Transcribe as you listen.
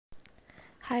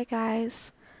Hi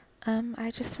guys. I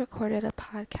just recorded a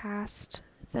podcast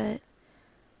that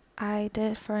I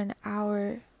did for an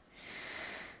hour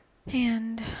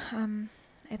and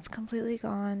it's completely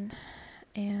gone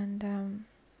and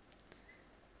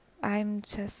I'm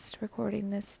just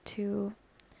recording this to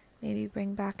maybe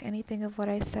bring back anything of what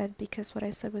I said because what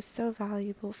I said was so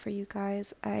valuable for you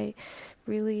guys. I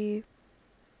really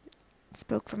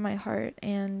spoke from my heart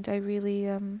and I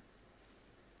really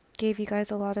gave you guys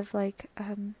a lot of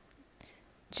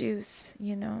juice,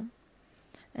 and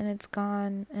it's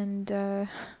gone, and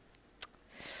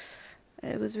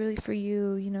it was really for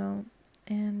you,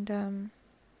 and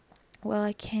well,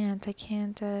 I can't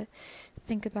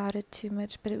think about it too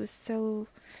much, but it was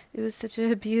such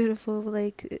a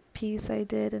beautiful piece I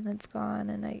did, and it's gone,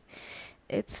 and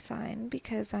it's fine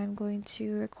because I'm going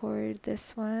to record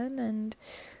this one and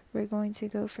we're going to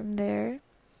go from there.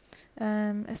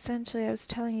 Essentially I was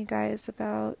telling you guys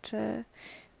about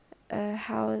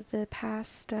how the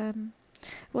past,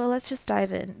 well, let's just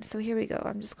dive in. So here we go.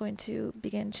 I'm just going to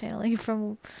begin channeling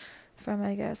from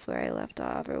I guess where I left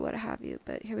off or what have you,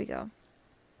 but here we go.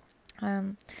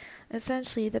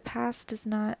 Essentially the past does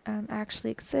not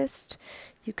actually exist.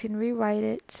 You can rewrite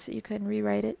it.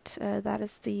 That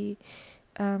is the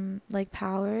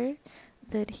power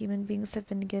that human beings have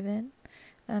been given.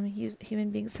 Human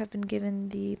beings have been given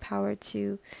the power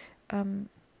to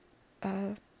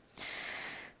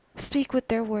speak with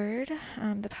their word.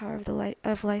 The power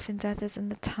of life and death is in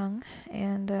the tongue,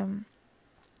 and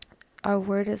our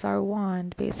word is our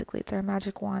wand. Basically, it's our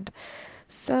magic wand.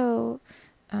 So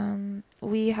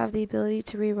we have the ability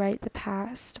to rewrite the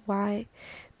past. Why?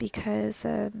 Because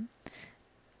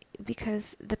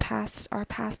our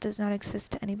past does not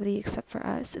exist to anybody except for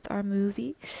us. It's our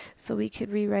movie, so we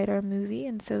could rewrite our movie,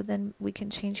 and so then we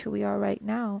can change who we are right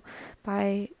now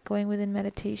by going within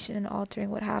meditation and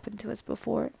altering what happened to us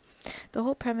before. The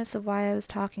whole premise of why I was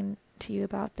talking to you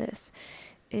about this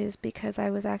is because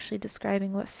I was actually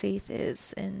describing what faith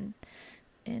is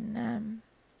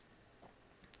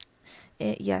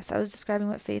yes, I was describing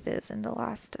what faith is in the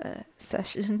last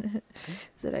session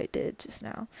that I did just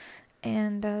now.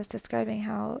 And I was describing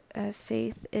how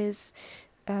faith is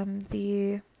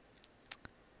the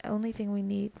only thing we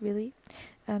need, really.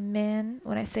 Man,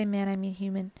 when I say man, I mean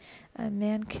human.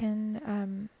 Man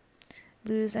can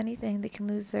lose anything. They can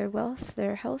lose their wealth,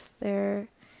 their health, their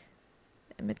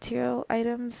material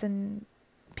items, and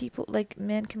people.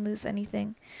 Man can lose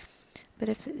anything. But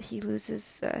if he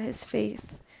loses his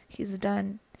faith, he's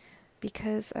done.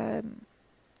 Because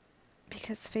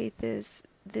faith is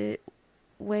the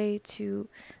way to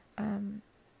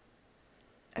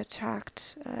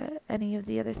attract any of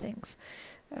the other things.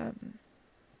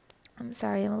 I'm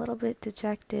sorry, I'm a little bit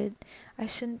dejected. I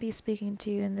shouldn't be speaking to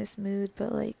you in this mood,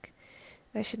 but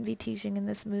I shouldn't be teaching in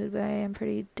this mood, but I am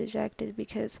pretty dejected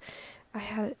because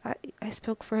I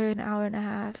spoke for an hour and a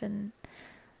half and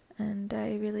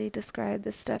I really described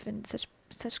this stuff in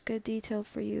such good detail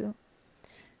for you.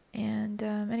 And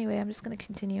anyway, I'm just going to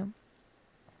continue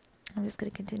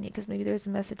because maybe there's a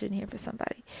message in here for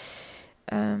somebody.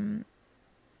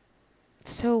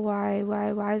 So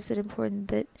why is it important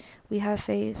that we have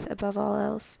faith above all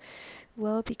else?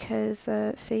 Well, because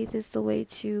faith is the way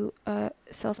to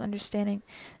self-understanding.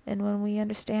 And when we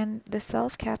understand the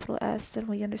self, capital S, then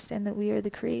we understand that we are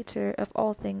the creator of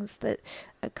all things that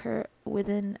occur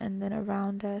within and then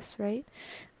around us, right?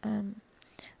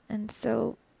 And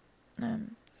so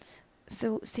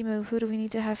Simo, who do we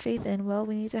need to have faith in? Well,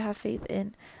 we need to have faith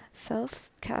in self,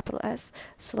 capital S,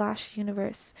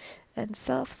 /universe. And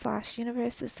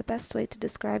self/universe is the best way to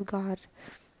describe God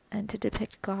and to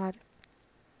depict God.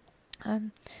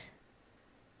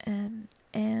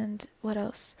 And what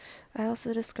else? I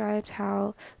also described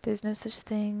how there's no such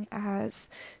thing as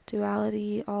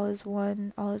duality, all is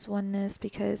one, all is oneness,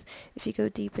 because if you go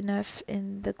deep enough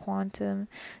in the quantum,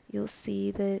 you'll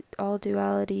see that all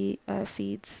duality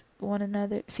feeds one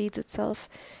another, feeds itself.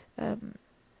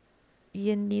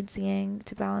 Yin needs yang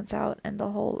to balance out, and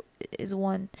the whole is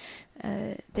one.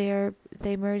 They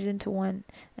merge into one,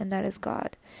 and that is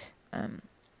God.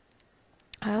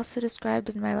 I also described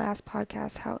in my last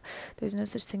podcast how there's no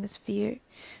such thing as fear.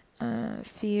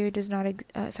 Fear does not.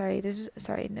 There's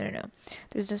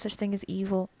no such thing as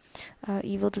evil.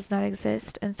 Evil does not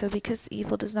exist, and so because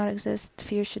evil does not exist,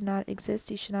 fear should not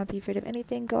exist. You should not be afraid of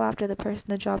anything. Go after the person,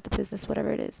 the job, the business,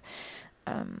 whatever it is.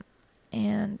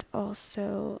 And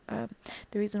also,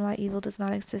 the reason why evil does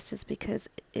not exist is because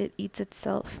it eats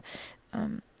itself.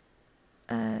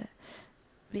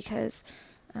 Because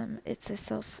It's a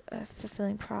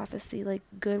self-fulfilling prophecy. Like,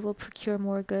 good will procure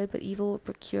more good, but evil will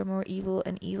procure more evil,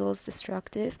 and evil is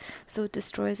destructive, so it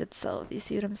destroys itself. You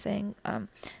see what I'm saying?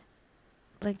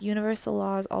 Like, universal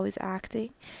law is always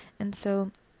acting, and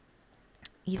so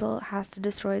evil has to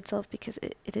destroy itself because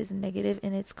it is negative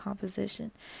in its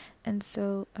composition, and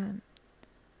so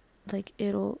like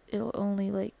it'll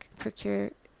only like procure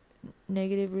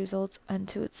negative results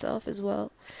unto itself as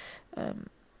well.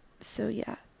 So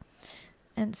yeah,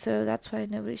 and so that's why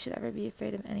nobody should ever be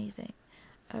afraid of anything.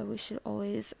 We should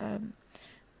always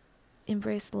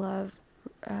embrace love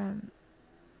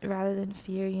rather than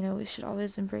fear. You know, we should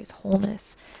always embrace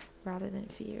wholeness rather than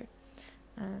fear.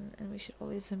 And we should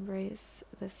always embrace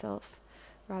the self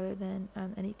rather than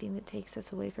anything that takes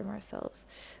us away from ourselves,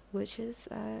 which is,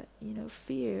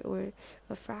 fear or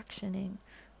a fractioning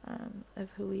of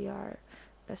who we are,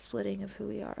 a splitting of who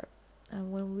we are.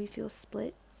 When we feel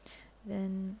split,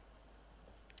 then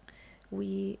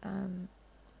we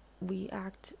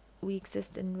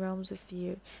exist in realms of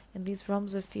fear, and these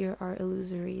realms of fear are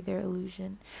illusory. They're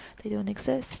illusion. They don't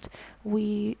exist.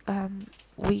 We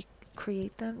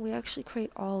create them. We actually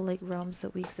create all like realms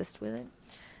that we exist within,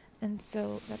 and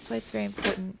so that's why it's very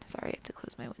important. Sorry, I had to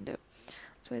close my window.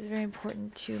 That's why it's very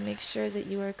important to make sure that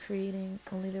you are creating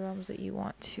only the realms that you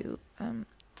want to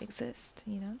exist.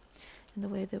 You know, and the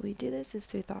way that we do this is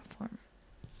through thought form.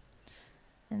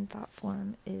 And thought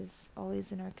form is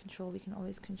always in our control. We can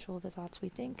always control the thoughts we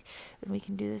think, and we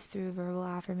can do this through verbal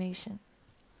affirmation.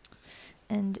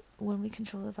 And when we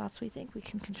control the thoughts we think, we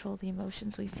can control the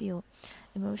emotions we feel.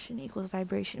 Emotion equals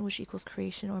vibration, which equals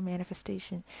creation or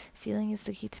manifestation. Feeling is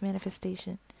the key to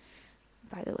manifestation,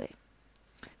 by the way,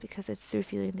 because it's through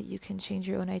feeling that you can change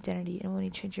your own identity. And when you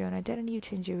change your own identity, you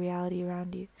change your reality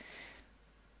around you.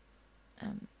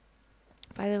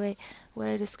 By the way, what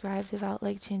I described about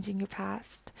like changing your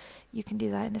past, you can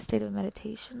do that in a state of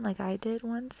meditation, like I did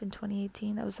once in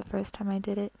 2018. That was the first time I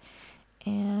did it.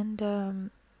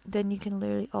 And then you can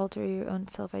literally alter your own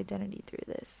self-identity through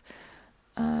this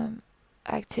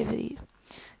activity.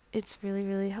 It's really,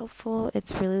 really helpful.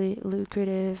 It's really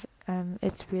lucrative.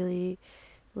 It's really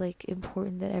like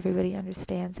important that everybody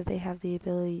understands that they have the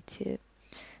ability to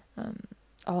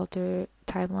alter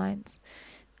timelines.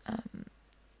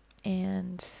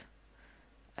 And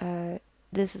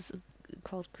this is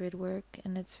called grid work,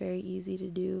 and it's very easy to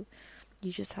do.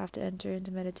 You just have to enter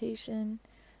into meditation,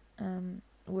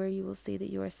 where you will see that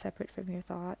you are separate from your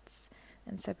thoughts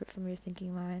and separate from your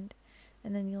thinking mind,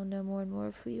 and then you'll know more and more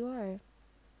of who you are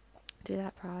through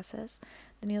that process.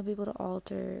 Then you'll be able to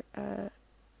alter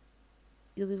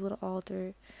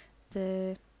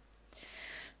the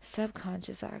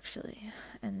subconscious, actually,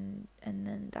 and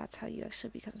then that's how you actually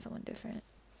become someone different.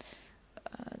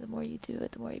 The more you do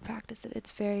it, the more you practice it.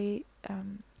 It's very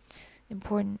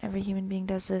important. Every human being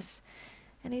does this.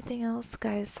 Anything else,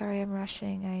 guys? Sorry, I'm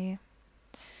rushing.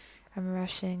 I'm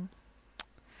rushing.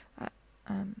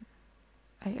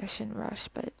 I shouldn't rush,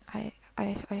 but I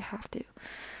have to.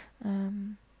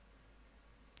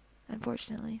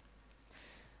 Unfortunately,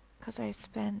 because I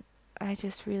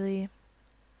just really.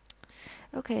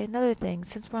 Okay, another thing.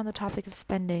 Since we're on the topic of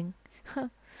spending.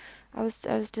 I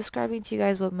was describing to you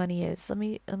guys what money is. Let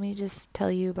me just tell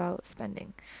you about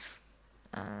spending.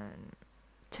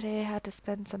 Today I had to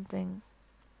spend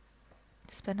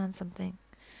on something,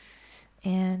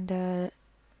 and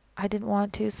I didn't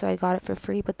want to, so I got it for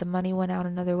free, but the money went out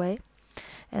another way,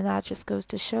 and that just goes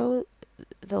to show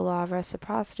the law of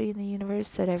reciprocity in the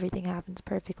universe, that everything happens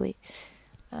perfectly.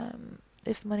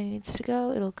 If money needs to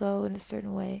go, it'll go in a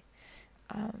certain way,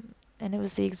 and it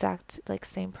was the exact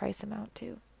same price amount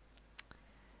too.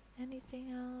 Anything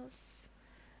else?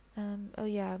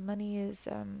 Money is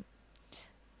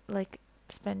like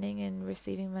spending and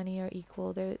receiving money are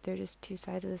equal. They're just two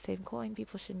sides of the same coin.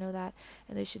 People should know that,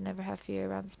 and they should never have fear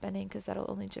around spending, because that'll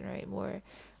only generate more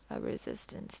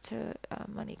resistance to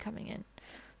money coming in.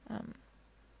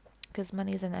 Because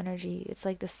money is an energy. It's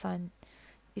like the sun.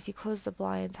 If you close the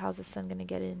blinds, how's the sun gonna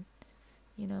get in?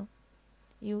 You know,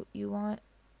 you want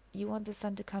the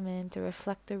sun to come in to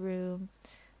reflect the room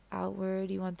outward.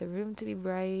 You want the room to be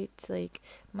bright. Like,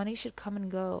 money should come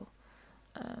and go.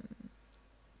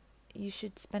 You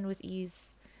should spend with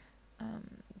ease.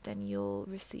 Then you'll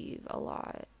receive a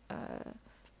lot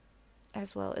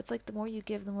as well. It's like the more you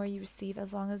give, the more you receive,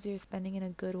 as long as you're spending in a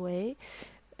good way,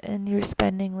 and you're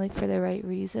spending for the right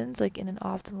reasons, in an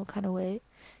optimal kind of way,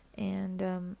 and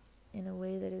in a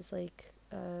way that is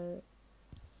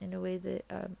in a way that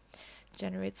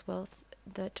generates wealth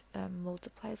that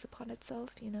multiplies upon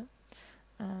itself,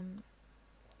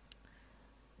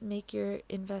 make your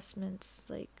investments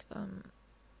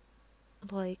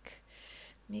like,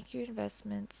 make your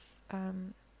investments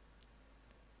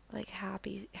like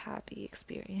happy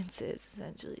experiences,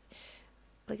 essentially.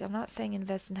 Like, I'm not saying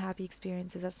invest in happy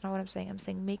experiences, that's not what I'm saying. I'm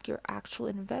saying make your actual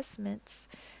investments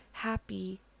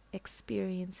happy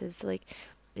experiences. So, like,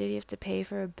 if you have to pay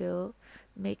for a bill,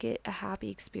 make it a happy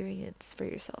experience for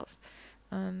yourself.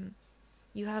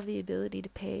 You have the ability to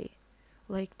pay.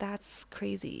 Like, that's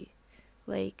crazy.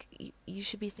 Like, you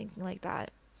should be thinking like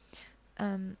that.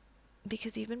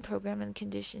 Because you've been programmed and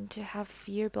conditioned to have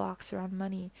fear blocks around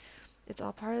money. It's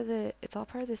all part of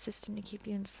the system to keep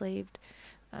you enslaved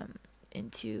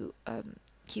into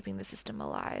keeping the system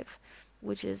alive,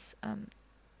 which is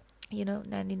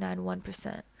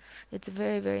 99.1%. It's a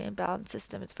very, very imbalanced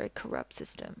system. It's a very corrupt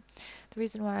system. The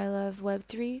reason why I love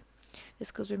Web3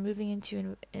 is because we're moving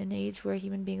into an age where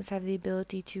human beings have the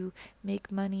ability to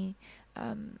make money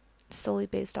solely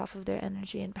based off of their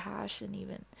energy and passion,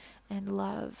 even, and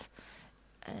love,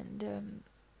 and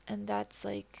that's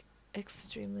like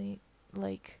extremely,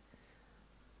 like,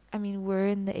 I mean, we're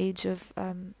in the age of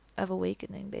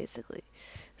awakening, basically.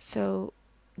 So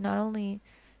not only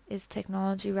is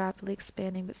technology rapidly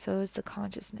expanding, but so is the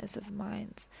consciousness of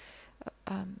minds,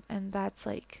 and that's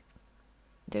like,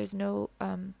 there's no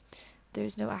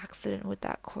accident with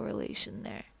that correlation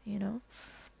there.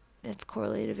 It's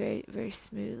correlated very, very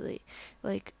smoothly.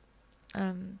 Like,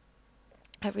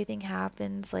 everything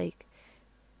happens like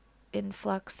in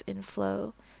flux, in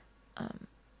flow,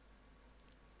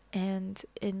 and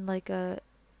in like in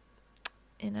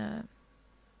a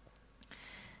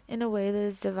way that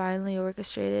is divinely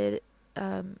orchestrated.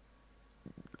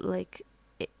 Like,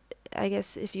 I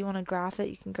guess if you want to graph it,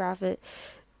 you can graph it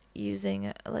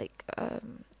using like a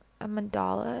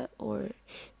mandala, or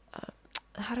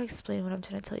how to explain what I'm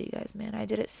trying to tell you guys, man. I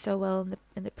did it so well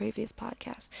in the previous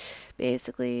podcast.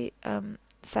 Basically,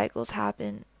 cycles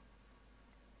happen,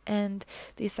 and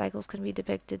these cycles can be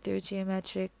depicted through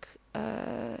geometric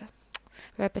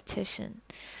repetition.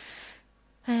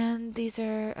 And these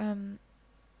are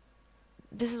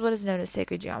this is what is known as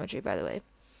sacred geometry, by the way,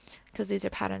 because these are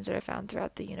patterns that are found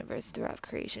throughout the universe, throughout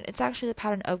creation. It's actually the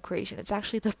pattern of creation. It's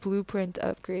actually the blueprint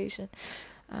of creation.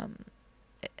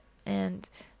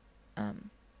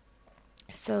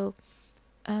 So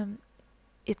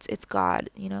it's God,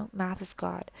 math is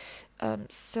God.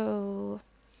 So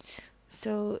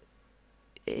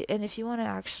and if you want to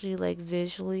actually like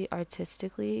visually,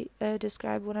 artistically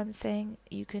describe what I'm saying,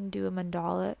 you can do a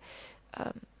mandala,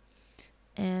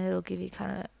 and it'll give you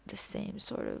kind of the same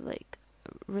sort of like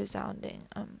resounding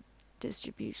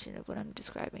distribution of what I'm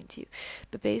describing to you.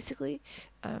 But basically,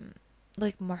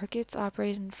 like, markets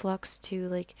operate in flux too.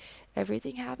 Like,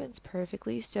 everything happens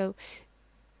perfectly. So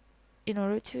in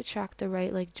order to attract the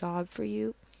right like job for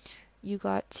you, you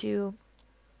got to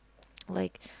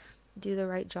like do the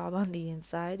right job on the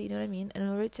inside, you know what I mean? In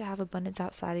order to have abundance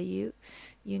outside of you,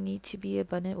 you need to be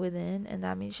abundant within, and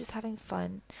that means just having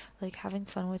fun, like having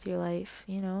fun with your life,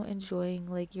 enjoying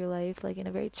like your life, like in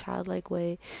a very childlike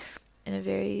way, in a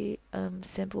very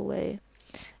simple way,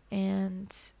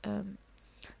 and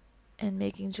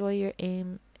making joy your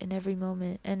aim in every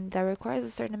moment, and that requires a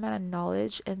certain amount of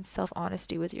knowledge and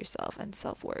self-honesty with yourself and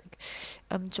self-work.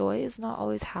 Joy is not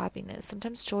always happiness.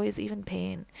 Sometimes joy is even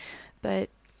pain, but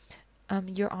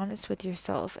you're honest with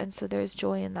yourself, and so there's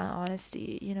joy in that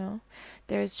honesty,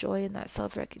 there's joy in that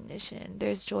self-recognition,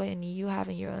 there's joy in you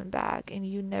having your own back, and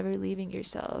you never leaving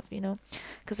yourself,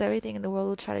 because everything in the world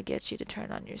will try to get you to turn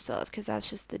on yourself, because that's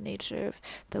just the nature of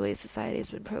the way society has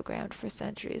been programmed for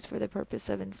centuries, for the purpose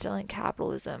of instilling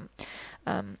capitalism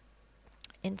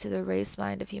into the race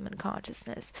mind of human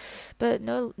consciousness. But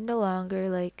no longer,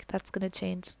 like, that's gonna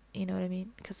change, you know what I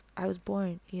mean, because I was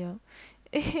born,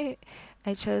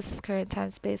 I chose this current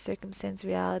time, space, circumstance,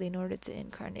 reality in order to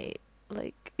incarnate.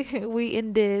 Like, we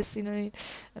in this, you know what I mean?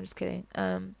 I'm just kidding.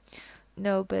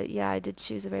 No, but yeah, I did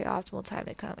choose a very optimal time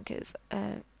to come, because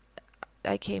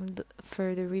I came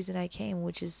for the reason I came,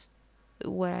 which is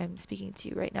what I'm speaking to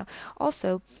you right now.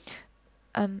 Also,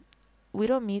 we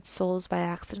don't meet souls by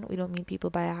accident. We don't meet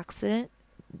people by accident.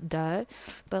 Duh.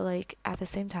 But, like, at the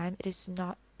same time, it is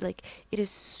not, like, it is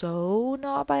so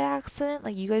not by accident.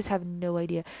 Like, you guys have no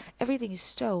idea. Everything is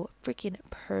so freaking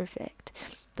perfect.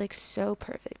 Like, so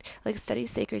perfect. Like, study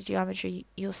sacred geometry,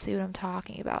 you'll see what I'm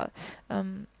talking about.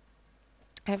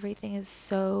 Everything is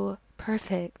so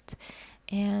perfect.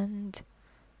 And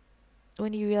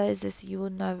when you realize this, you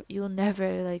will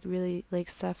never like really like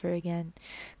suffer again,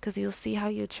 because you'll see how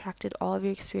you attracted all of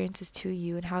your experiences to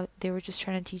you, and how they were just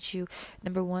trying to teach you,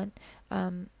 number one,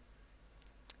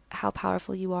 how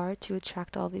powerful you are to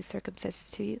attract all these circumstances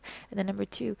to you, and then number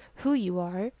two, who you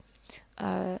are,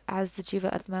 as the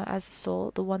Jiva Atma, as the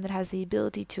soul, the one that has the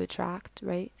ability to attract,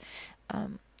 right?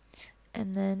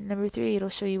 And then number 3, it'll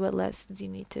show you what lessons you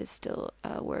need to still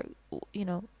work,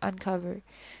 uncover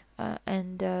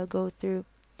and go through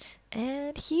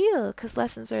and heal, because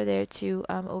lessons are there to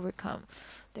overcome.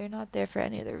 They're not there for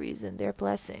any other reason. They're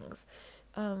blessings.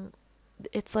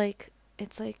 It's like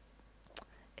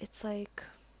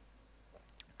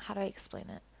how do I explain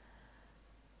it?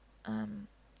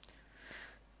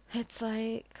 It's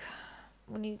like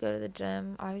when you go to the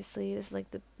gym, obviously this is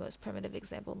like the most primitive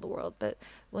example in the world, but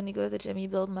when you go to the gym, you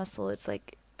build muscle. It's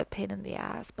like a pain in the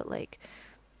ass, but like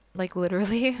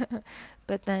literally.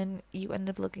 But then you end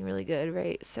up looking really good,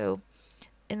 right? So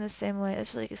in the same way,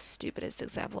 it's like the stupidest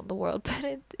example in the world,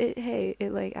 but it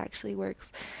like actually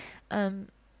works. In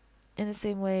the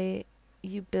same way,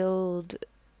 you build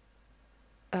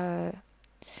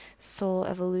soul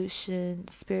evolution,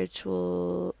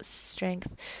 spiritual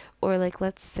strength, or like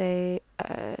let's say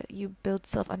you build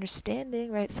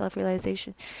self-understanding, right?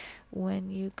 Self-realization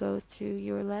when you go through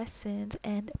your lessons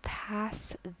and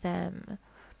pass them.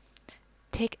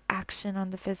 Take action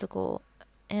on the physical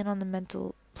and on the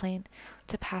mental plane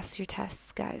to pass your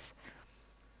tests, guys.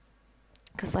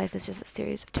 Because life is just a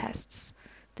series of tests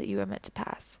that you are meant to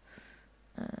pass.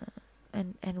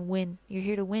 And win. You're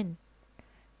here to win.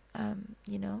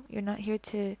 You're not here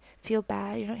to feel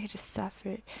bad. You're not here to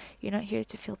suffer. You're not here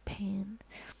to feel pain.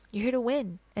 You're here to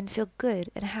win and feel good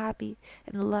and happy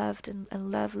and loved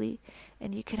and lovely.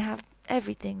 And you can have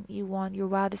everything you want, your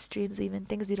wildest dreams, even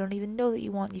things you don't even know that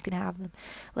you want, you can have them.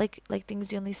 Like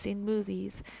things you only see in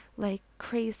movies, like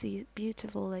crazy,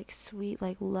 beautiful, like sweet,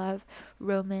 like love,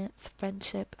 romance,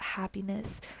 friendship,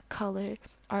 happiness, color,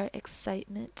 art,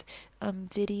 excitement,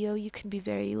 video. You can be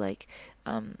very like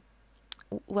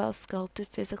well sculpted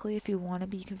physically if you want to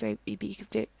be. You can be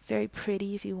very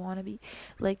pretty if you want to be.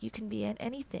 Like you can be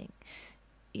anything.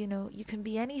 You can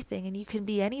be anything, and you can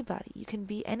be anybody. You can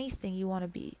be anything you want to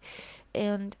be.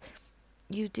 And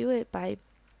you do it by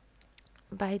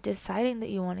deciding that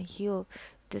you want to heal,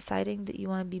 deciding that you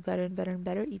want to be better and better and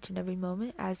better each and every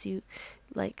moment as you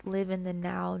like live in the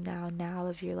now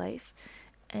of your life.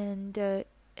 And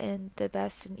the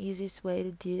best and easiest way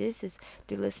to do this is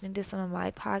through listening to some of my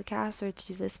podcasts, or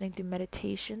through listening to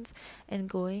meditations and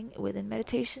going within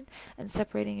meditation and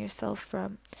separating yourself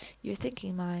from your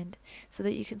thinking mind, so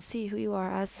that you can see who you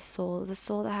are as the soul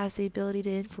that has the ability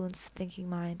to influence the thinking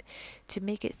mind, to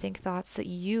make it think thoughts that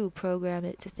you program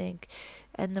it to think.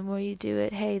 And the more you do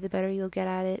it, the better you'll get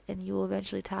at it, and you will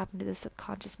eventually tap into the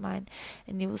subconscious mind,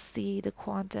 and you will see the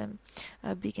quantum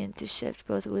begin to shift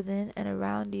both within and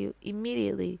around you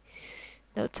immediately.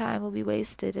 No time will be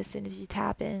wasted as soon as you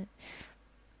tap in,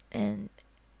 and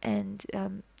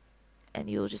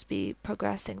you'll just be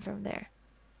progressing from there.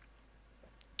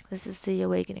 This is the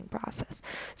awakening process.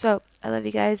 So I love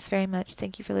you guys very much.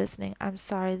 Thank you for listening. I'm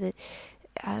sorry that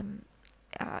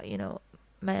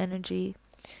my energy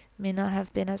may not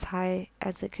have been as high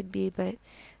as it could be, but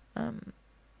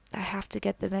I have to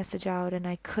get the message out, and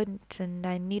I couldn't, and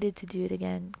I needed to do it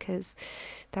again, because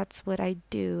that's what I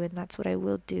do, and that's what I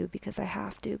will do, because I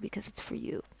have to, because it's for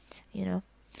you,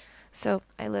 So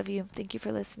I love you. Thank you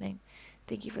for listening.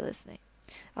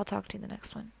 I'll talk to you in the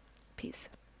next one. Peace.